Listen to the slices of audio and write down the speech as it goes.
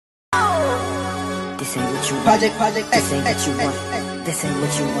This ain't what you want. This ain't what you want. This ain't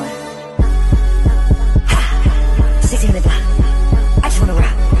what you want. 16 in the block. I just wanna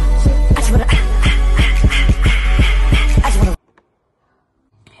rock. I just wanna. I just wanna.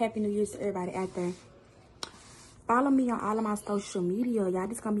 Happy New Year's to everybody out there. Follow me on all of my social media, y'all.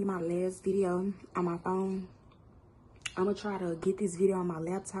 This gonna be my last video on my phone. I'm gonna try to get this video on my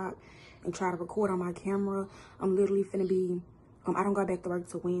laptop and try to record on my camera. I'm literally finna be, I don't go back to work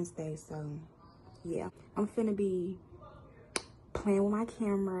till Wednesday, so yeah. I'm finna be playing with my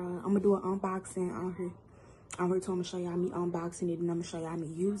camera. I'm gonna do an unboxing on here. I'm gonna show y'all me unboxing it, and I'm gonna show y'all me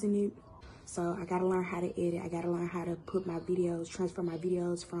using it. So I gotta learn how to edit. I gotta learn how to put my videos, transfer my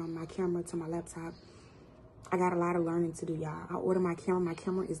videos from my camera to my laptop. I got a lot of learning to do, y'all. I ordered my camera. My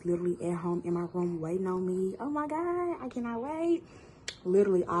camera is literally at home in my room waiting on me. Oh my God, I cannot wait.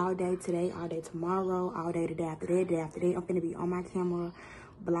 Literally all day today, all day tomorrow, all day the day after that, day after that. I'm gonna be on my camera,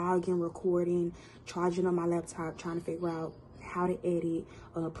 blogging, recording, charging up my laptop, trying to figure out how to edit,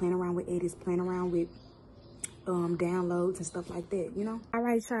 playing around with edits, playing around with downloads and stuff like that, you know. All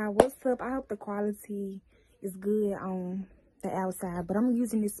right, y'all, what's up? I hope the quality is good on the outside, but I'm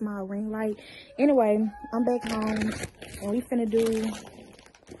using this small ring light. Anyway, I'm back home and we finna do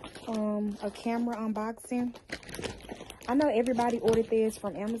a camera unboxing. I know everybody ordered this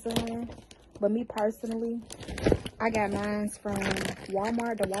from Amazon, but me personally, I got mine from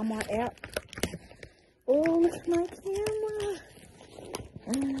Walmart, the Walmart app. Oh, look at my camera.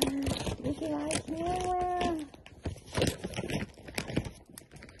 Look at my camera.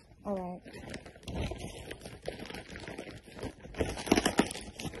 All right.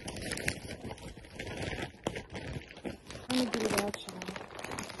 Let me get it out, y'all.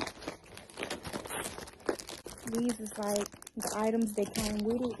 These is like the items that came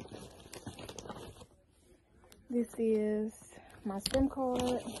with it. This is my SIM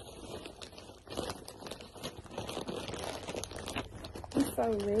card. I'm so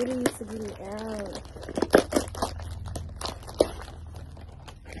ready to get it out.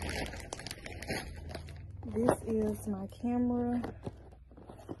 This is my camera.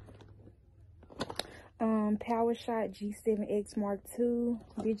 PowerShot G7X Mark II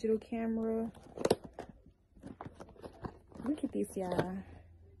digital camera. Look at this, y'all.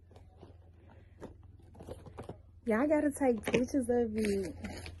 Y'all gotta take pictures of it.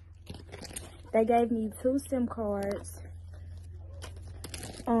 They gave me 2 SIM cards.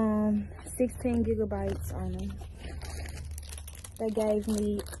 16 gigabytes on them. They gave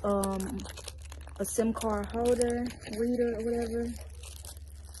me a SIM card holder, reader, or whatever.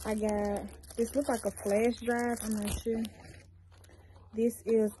 I got, this looks like a flash drive, I'm not sure. This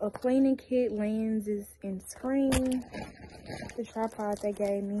is a cleaning kit, lenses, and screen. The tripod they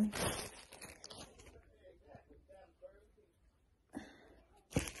gave me.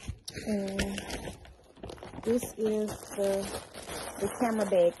 And this is the camera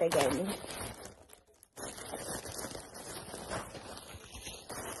bag they gave me.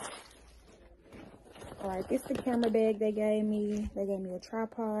 Alright, this is the camera bag they gave me. They gave me a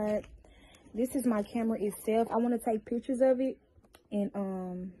tripod. This is my camera itself. I want to take pictures of it and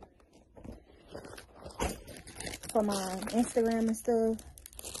for my Instagram and stuff.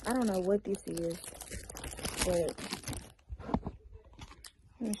 I don't know what this is, but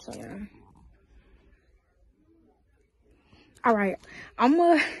let me show y'all. All right, I'm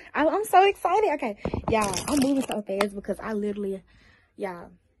so excited. Okay, y'all, I'm moving so fast because I literally, y'all,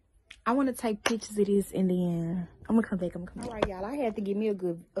 I want to take pictures of this and then I'm gonna come back. All right, y'all, I had to give me a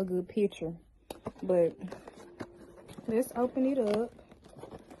good picture, but let's open it up.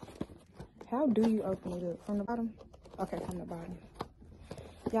 How do you open it up? From the bottom? Okay, from the bottom.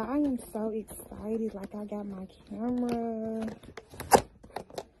 Y'all, I am so excited. Like, I got my camera.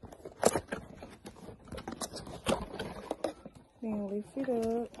 Then lift it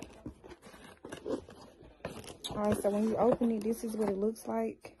up. Alright, so when you open it, this is what it looks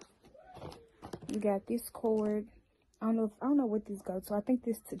like. You got this cord. I don't know what this goes to. I think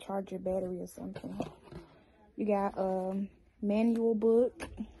this to charge your battery or something. You got a manual book.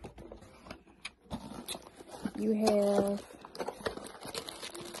 You have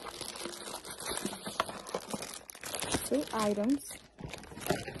 2 items.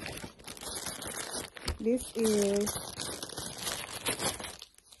 This is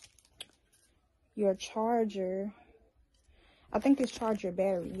your charger. I think this charge your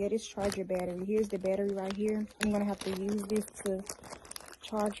battery. Yeah, this charge your battery. Here's the battery right here. I'm gonna have to use this to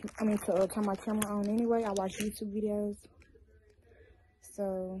charge, to turn my camera on anyway. I watch YouTube videos.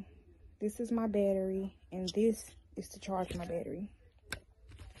 So this is my battery, and this is to charge my battery.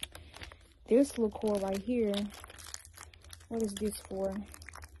 This little cord right here, what is this for?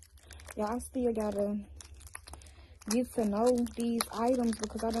 Y'all still gotta get to know these items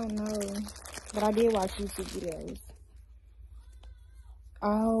because I don't know. But I did watch YouTube videos.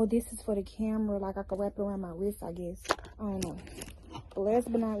 Oh, this is for the camera. Like I could wrap it around my wrist, I guess. I don't know. But last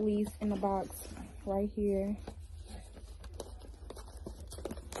but not least, in the box right here.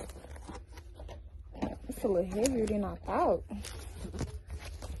 It's a little heavier than I thought.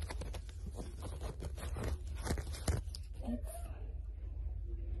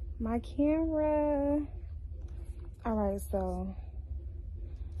 My camera. Alright, so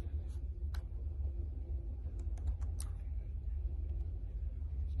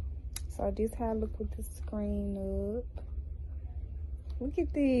this how I look with the screen up. Look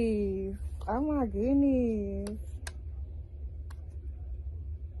at these. Oh my goodness.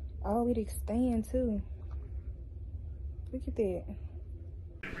 Oh, it extends too. Look at that.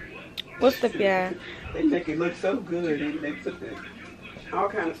 What's up, y'all? They make it look so good. They put all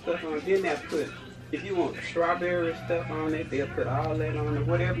kind of stuff on it. Then they put, if you want strawberry stuff on it, they'll put all that on it.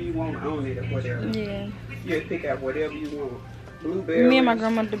 Whatever you want on it or whatever. Yeah. You pick out whatever you want. Blueberries. Me and my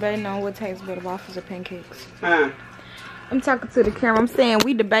grandma debating on what tastes better, waffles or pancakes. Huh? I'm talking to the camera. I'm saying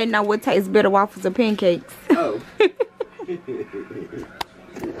we debating on what tastes better, waffles or pancakes. Oh.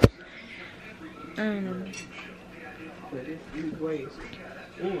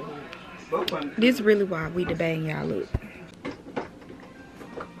 This really why we debating, y'all. Look.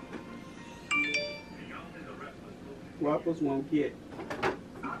 Waffles won't get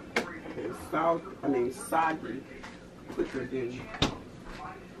soggy quicker than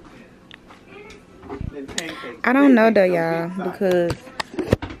pancakes. I don't know though, y'all, because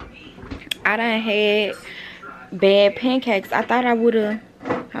I done had bad pancakes. I thought I would've.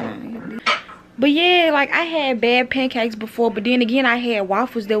 But yeah, like I had bad pancakes before, but then again I had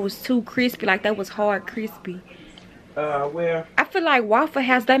waffles that was too crispy, like that was hard crispy. Where? I feel like Waffle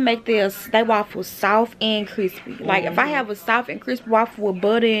House, they make their waffles soft and crispy. Like if I have a soft and crispy waffle with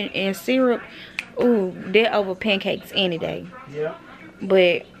butter and syrup, ooh, they're over pancakes any day. Yeah.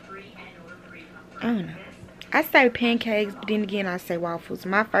 But I don't know. I say pancakes, but then again I say waffles.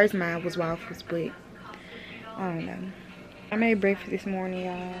 My first mind was waffles, but I don't know. I made breakfast this morning,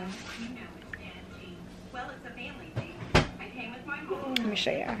 y'all. Let me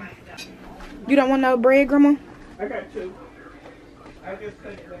show y'all. You don't want no bread, Grandma? I got two.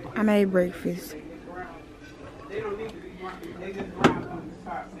 I made breakfast. They don't need to be ground. They just ground on the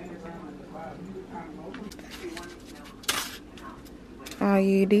top. Oh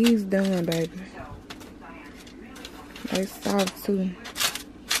yeah, these done, baby. They soft too.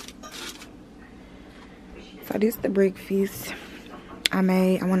 So this the breakfast I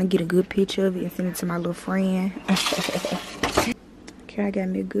made. I want to get a good picture of it and send it to my little friend. Okay, I got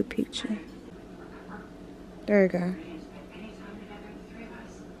me a good picture. There we go.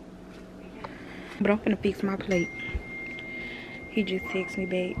 But I'm finna fix my plate. He just texted me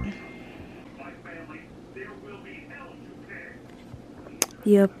back.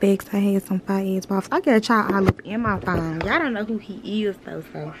 Yeah, facts. I had some fire ass waffles. I got y'all all up in my phone. Y'all don't know who he is though,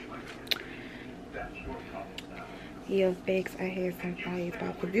 so. Yeah, facts. I had some fire ass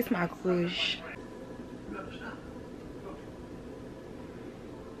waffles. This my crush.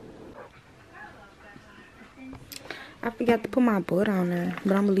 I forgot to put my butter on there,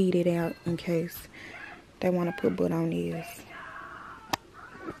 but I'm gonna leave it out in case they want to put butter on this.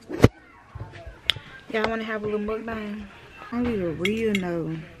 Y'all want to have a little mukbang? I need a real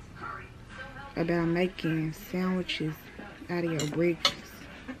know about making sandwiches out of your breakfast.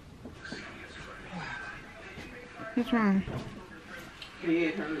 What's wrong?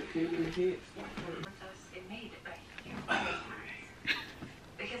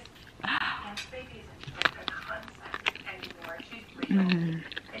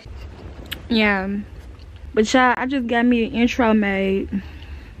 Yeah, but y'all, I just got me an intro made.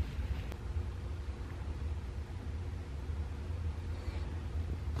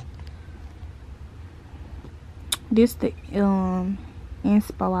 This the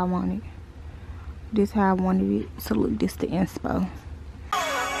inspo I wanted. This how I wanted it to look. This the inspo.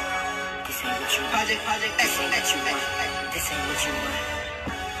 This ain't what you want. This ain't what you want.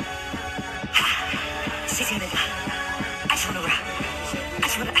 City nigga, I just wanna rock. I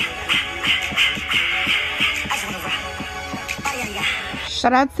just wanna rock. Oh, yeah, yeah.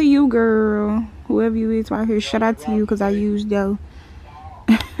 Shout out to you, girl. Whoever you is right here, shout out to you because I used your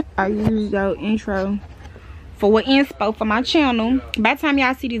intro for what inspo for my channel. By the time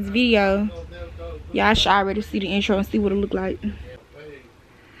y'all see this video, y'all should already see the intro and see what it look like.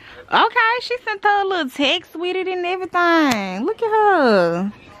 Okay, she sent her a little text with it and everything. Look at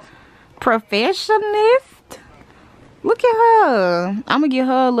her. Professionist. Look at her. I'm gonna give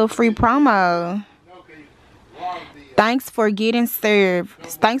her a little free promo. Thanks for getting served.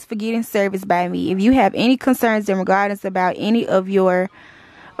 Thanks for getting service by me. If you have any concerns in regards about any of your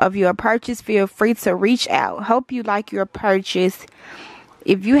purchase, feel free to reach out. Hope you like your purchase.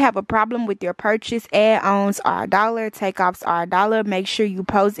 If you have a problem with your purchase, add-ons are $1, takeoffs are $1. Make sure you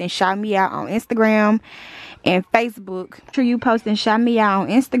post and shout me out on Instagram and Facebook. Make sure you post and shout me out on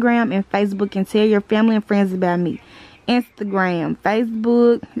Instagram and Facebook and tell your family and friends about me. Instagram,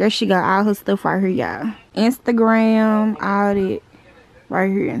 Facebook, there she got all her stuff right here, y'all. Instagram, all that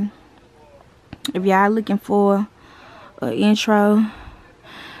right here. If y'all looking for an intro,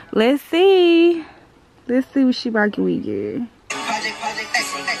 let's see what she working with, girl.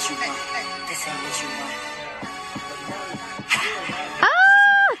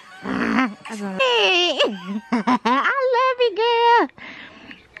 Hey. I love it, girl.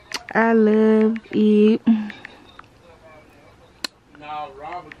 I love it.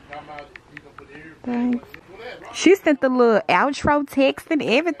 Thanks. She sent the little outro text and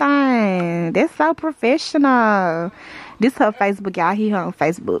everything. That's so professional. This her Facebook, y'all. He her on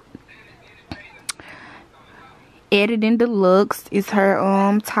Facebook. Editing Deluxe is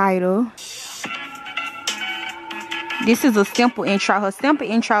her title. This is a simple intro. Her simple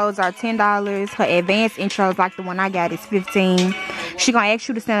intros are $10. Her advanced intros, like the one I got, is $15. She gonna ask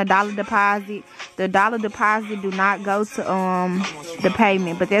you to send a $1 deposit. The $1 deposit do not go to the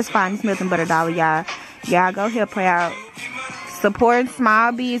payment, but that's fine. It's nothing but $1, y'all. Y'all go help her out. Supporting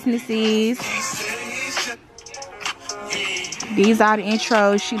small businesses. These are the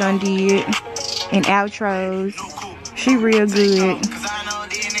intros she done did and outros. She real good.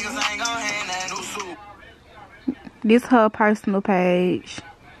 This her personal page,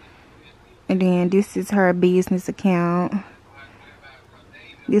 and then this is her business account.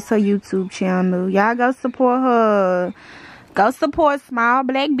 This her YouTube channel. Y'all go support her. Go support small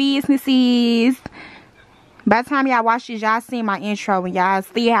black businesses. By the time y'all watch this, y'all see my intro and y'all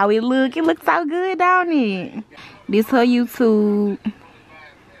see how it look. It looks so good, don't it? This her YouTube.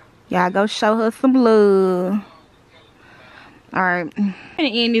 Y'all go show her some love. Alright, I'm gonna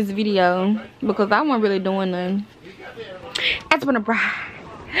end this video because I wasn't really doing nothing. I just wanna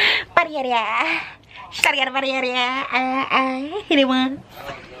hit it once.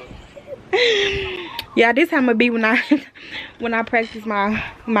 Yeah, this how I'm gonna be when I practice my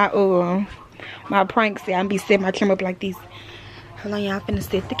pranks. I'm be setting my camera up like this. Hold on, y'all. I'm finna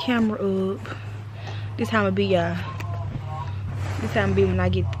set the camera up. This how I'm gonna be, y'all. This how I'm gonna be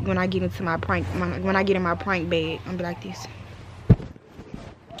when I get into my prank. When I get in my prank bag, I'm gonna be like this.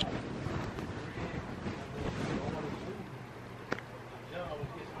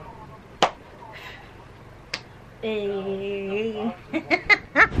 Hey.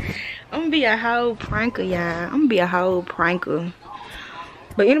 I'm gonna be a whole pranker, y'all. I'm gonna be a whole pranker.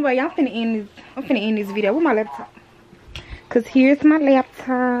 But anyway, I'm finna end this video with my laptop. Cause here's my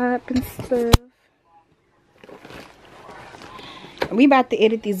laptop and stuff. We about to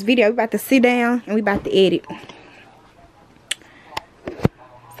edit this video. We about to sit down and we about to edit.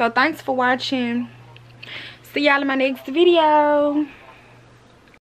 So thanks for watching. See y'all in my next video.